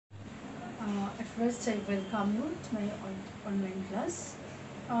First, I welcome you to my online class.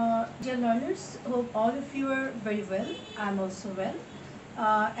 Dear learners, hope all of you are very well. I'm also well.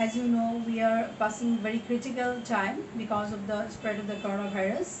 As you know, we are passing very critical time because of the spread of the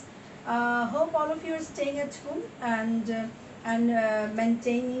coronavirus. Hope all of you are staying at home and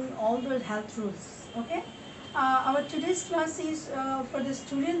maintaining all the health rules. Okay. Our today's class is for the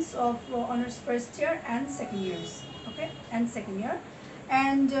students of honors first year and second years. Okay, and second year,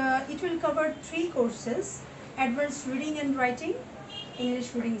 and it will cover three courses: advanced reading and writing,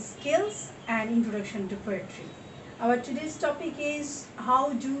 English reading skills, and introduction to poetry. Our today's topic is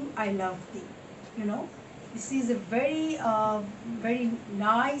how do I love thee. You know, this is a very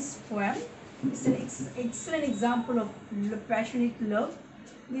nice poem. It's an excellent example of passionate love,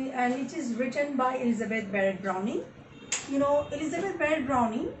 and it is written by Elizabeth Barrett Browning. You know, Elizabeth Barrett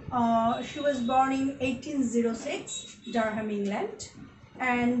Browning, she was born in 1806, Durham, England,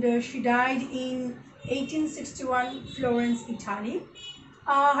 and she died in 1861, Florence, Italy.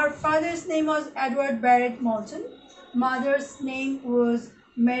 Her father's name was Edward Barrett Moulton. Mother's name was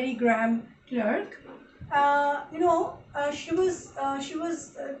Mary Graham Clark. She was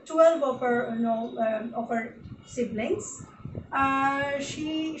 12 of her of her siblings.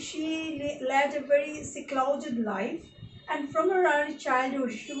 She led a very secluded life, and from her early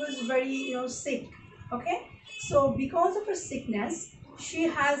childhood she was very sick. Okay, so because of her sickness, she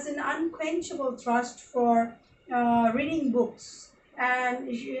has an unquenchable thirst for reading books, and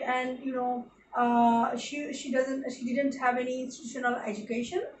she didn't have any institutional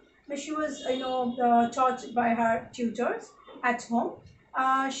education, but she was taught by her tutors at home.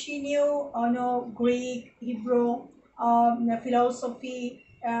 She knew Greek, Hebrew, philosophy,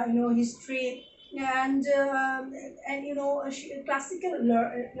 history, and classical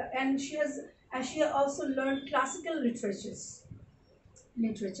and she also learned classical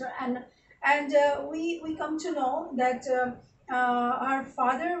literature, and we come to know that her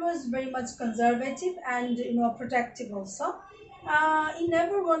father was very much conservative and protective also. He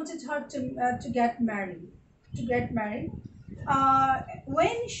never wanted her to get married.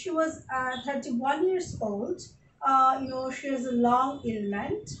 When she was 31 years old, she has a long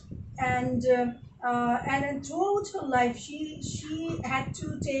ailment, and throughout her life she had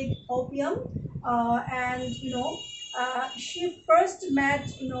to take opium, and she first met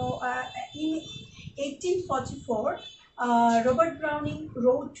in 1844. Robert Browning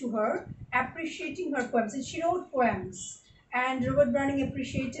wrote to her appreciating her poems, and she wrote poems, and Robert Browning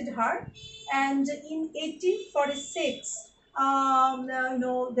appreciated her. And in 1846,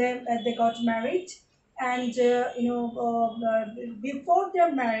 they got married, and before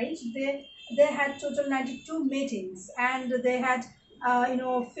their marriage, they had total 92 meetings, and they had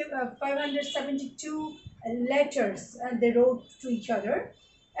 572 letters, they wrote to each other.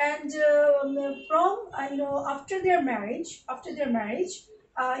 And from after their marriage,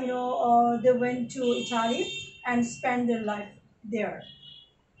 they went to Italy and spent their life there.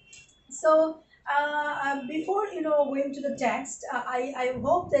 So before going to the text, I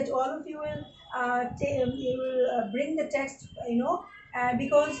hope that all of you will bring the text,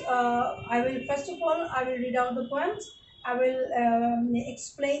 because I will, first of all, I will read out the poems. I will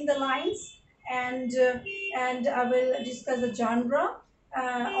explain the lines, and I will discuss the genre,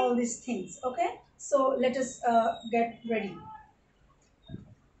 all these things. Okay, so let us get ready.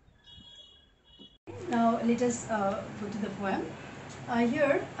 Now let us go to the poem.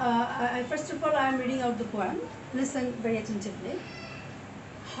 Here, first of all, I am reading out the poem. Listen very attentively.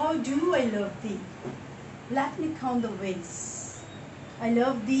 How do I love thee? Let me count the ways. I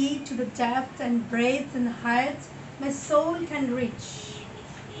love thee to the depth and breadth and height my soul can reach.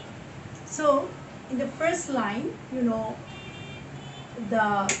 So, in the first line,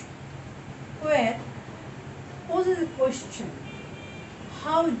 the poet poses a question: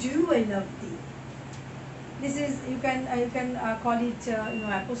 how do I love thee? This is, you can call it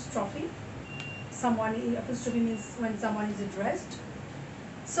apostrophe. Apostrophe means when someone is addressed.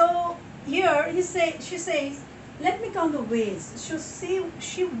 So here she says, let me count the ways.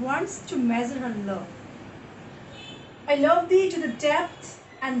 She wants to measure her love. I love thee to the depth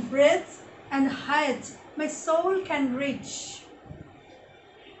and breadth and height my soul can reach.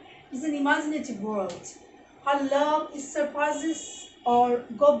 It's an imaginative world. Her love surpasses or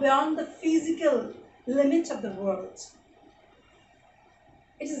go beyond the physical limit of the world.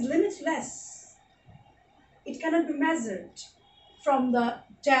 It is limitless. It cannot be measured from the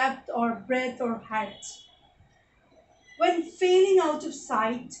depth or breadth or height. When failing out of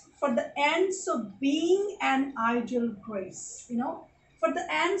sight, for the ends of being an ideal grace, for the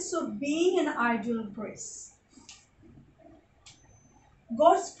ends of being an ideal grace.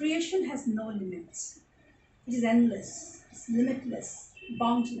 God's creation has no limits. It is endless, it's limitless,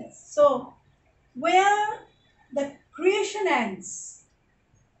 boundless. So, where the creation ends,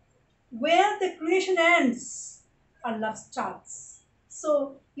 where the creation ends, our love starts.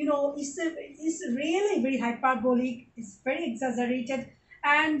 So, it's really very hyperbolic, it's very exaggerated,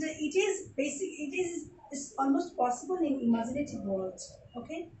 and it's almost possible in imaginative world.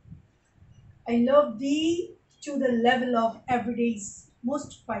 Okay? I love thee to the level of everyday's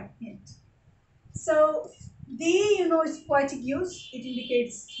most quiet need. So, thee, is poetic use, it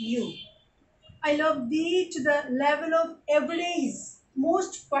indicates you. I love thee to the level of everyday's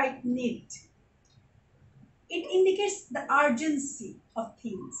most quiet need. It indicates the urgency of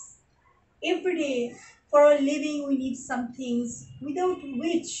things. Every day, for our living, we need some things without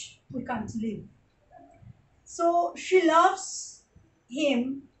which we can't live. So she loves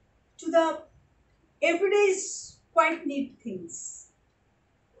him to the everyday's quite need things.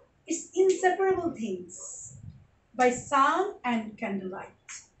 It's inseparable things by sun and candlelight.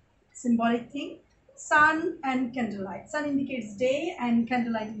 Symbolic thing, sun and candlelight. Sun indicates day and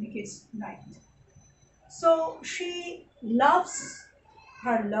candlelight indicates night. So she loves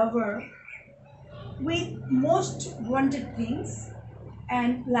her lover with most wanted things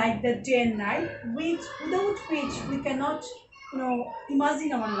and like the day and night, which without which we cannot,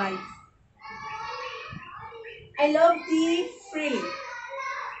 imagine our life. I love thee freely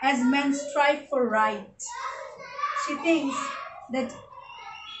as men strive for right. She thinks that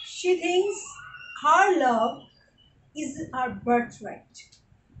she thinks her love is her birthright.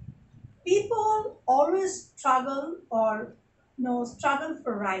 People always struggle or struggle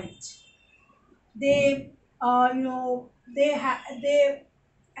for right. They they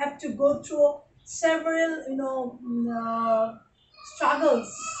have to go through several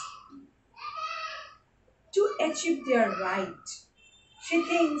struggles to achieve their right. She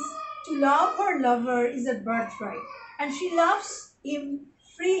thinks to love her lover is a birthright, and she loves him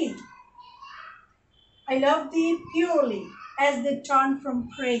freely. I love thee purely as they turn from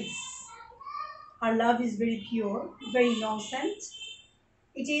praise. Her love is very pure, very innocent.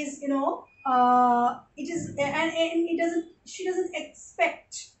 It is, it is, and it doesn't. She doesn't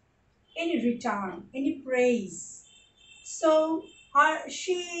expect any return, any praise. So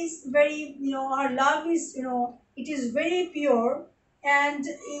she is very, her love is, it is very pure, and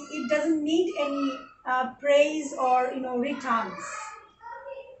it doesn't need any praise or returns.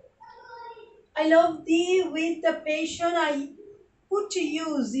 I love thee with the passion I put to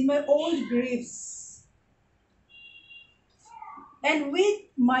use in my old griefs, and with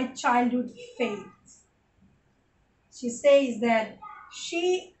my childhood faith. She says that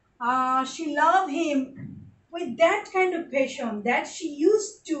she loved him with that kind of passion that she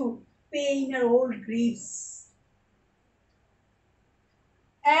used to pay in her old griefs.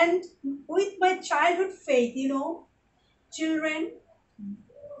 And with my childhood faith, children,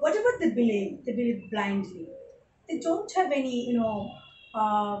 whatever they believe blindly. They don't have any,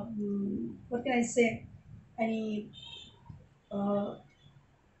 what can I say, any uh,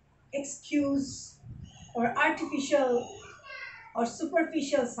 excuse or artificial or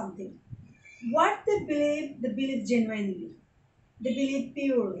superficial something. What they believe genuinely, they believe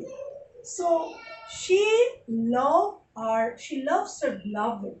purely. So she loves her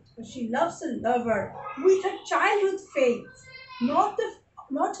beloved, or she loves her lover with her childhood faith, not the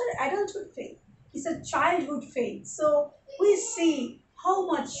not her adulthood faith. It's a childhood faith. So we see how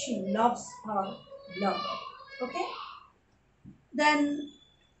much she loves her lover. Okay? Then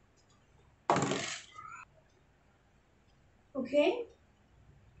okay,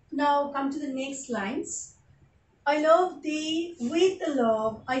 now come to the next lines. I love thee with the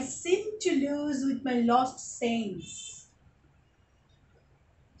love I seem to lose with my lost saints.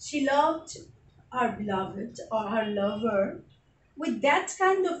 She loved her beloved or her lover with that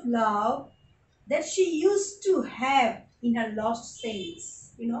kind of love that she used to have in her lost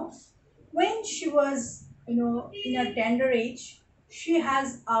saints. When she was, in her tender age, she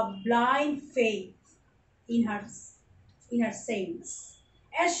has a blind faith in her saints.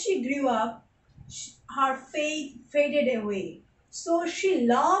 As she grew up, her faith faded away. So she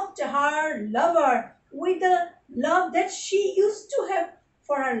loved her lover with the love that she used to have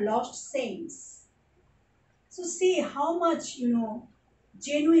for her lost saints. So see how much,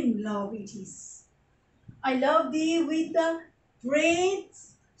 genuine love it is. I love thee with the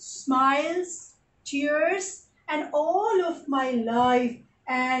breath, smiles, tears, and all of my life.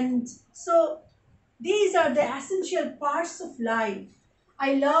 And so these are the essential parts of life.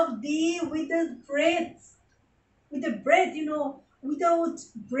 I love thee with the breath. With the breath, without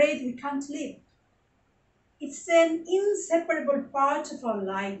breath we can't live. It's an inseparable part of our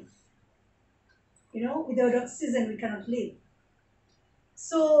life. Without oxygen, we cannot live.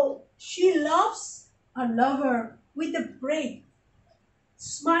 So she loves her lover with the breath,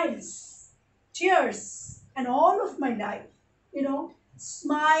 smiles, tears, and all of my life.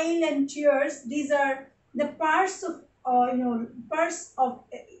 Smile and tears. These are the parts of,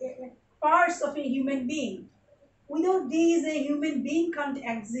 parts of a human being. Without these, a human being can't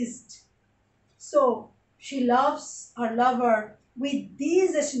exist. So she loves her lover with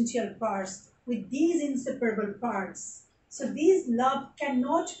these essential parts, with these inseparable parts. So this love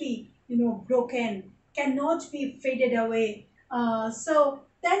cannot be, broken, cannot be faded away. So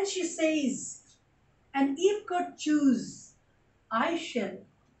then she says, and if God choose, I shall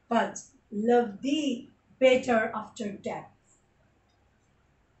but love thee better after death.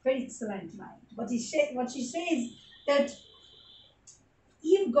 Very excellent line. What she says that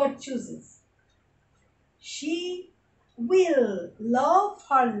if God chooses, she will love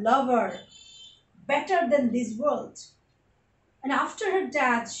her lover better than this world. And after her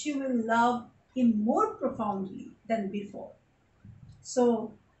death, she will love him more profoundly than before.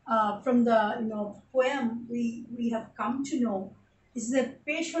 So, from the poem, we have come to know this is a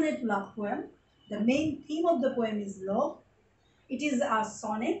passionate love poem. The main theme of the poem is love. It is a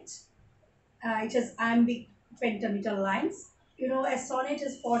sonnet. It has iambic pentameter lines. A sonnet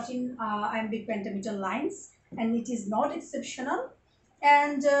is 14 iambic pentameter lines, and it is not exceptional.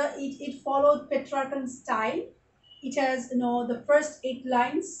 And it followed Petrarchan style. It has, the first 8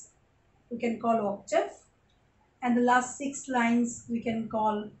 lines we can call octave, and the last 6 lines we can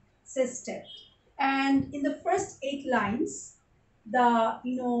call sestet. And in the first 8 lines, the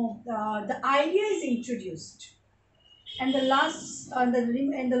idea is introduced, and the last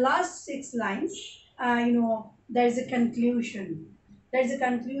 6 lines, there is a conclusion. And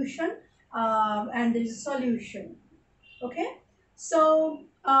there is a solution. Okay. So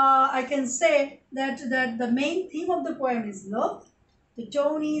I can say that the main theme of the poem is love. The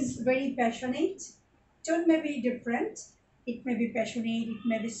tone is very passionate. Tone may be different. It may be passionate, it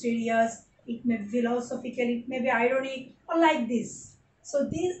may be serious, it may be philosophical, it may be ironic, or like this. So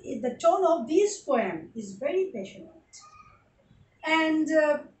the tone of this poem is very passionate. And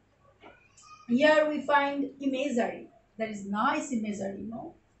here we find imagery. There is nice imagery.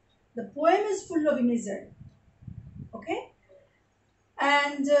 The poem is full of imagery. Okay.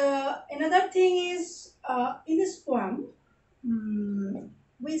 And another thing is, in this poem,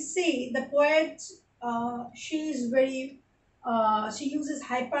 we see the poet. She uses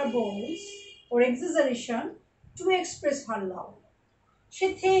hyperboles or exaggeration to express her love.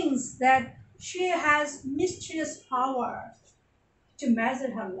 She thinks that she has mysterious power to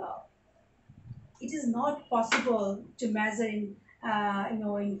measure her love. It is not possible to measure in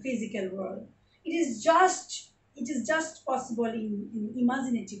physical world. It is just possible in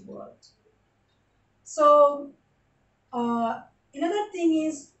imaginative world. So another thing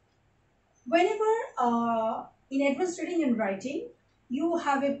is, whenever in advanced reading and writing you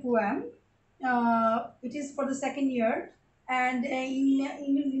have a poem, it is for the second year, and in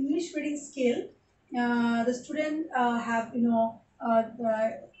English reading skill, the student have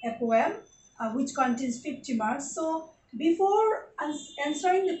a poem which contains 50 marks. So before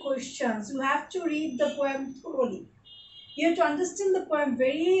answering the questions, you have to read the poem thoroughly. You have to understand the poem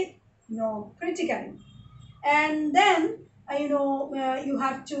very critically, and then you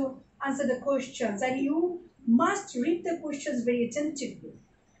have to answer the questions, and you must read the questions very attentively,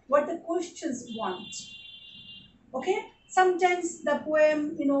 what the questions want. Okay. Sometimes the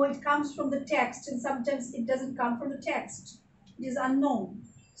poem, it comes from the text, and sometimes it doesn't come from the text. It is unknown.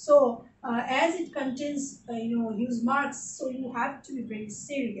 So as it contains use marks, so you have to be very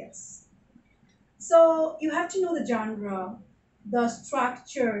serious. So you have to know the genre, the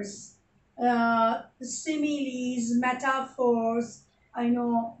structures, the similes, metaphors,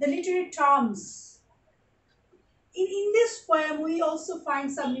 the literary terms. In this poem, we also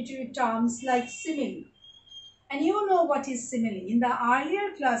find some literary terms like simile. And you know what is simile. In the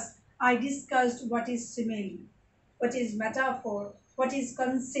earlier class, I discussed what is simile, what is metaphor, what is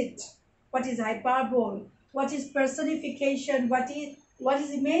conceit, what is hyperbole, what is personification, what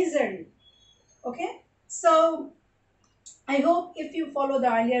is imagery. Okay. So I hope if you follow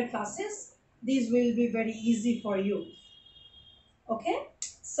the earlier classes, these will be very easy for you. Okay.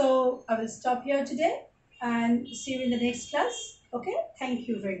 So I will stop here today and see you in the next class. Okay. Thank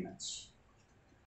you very much.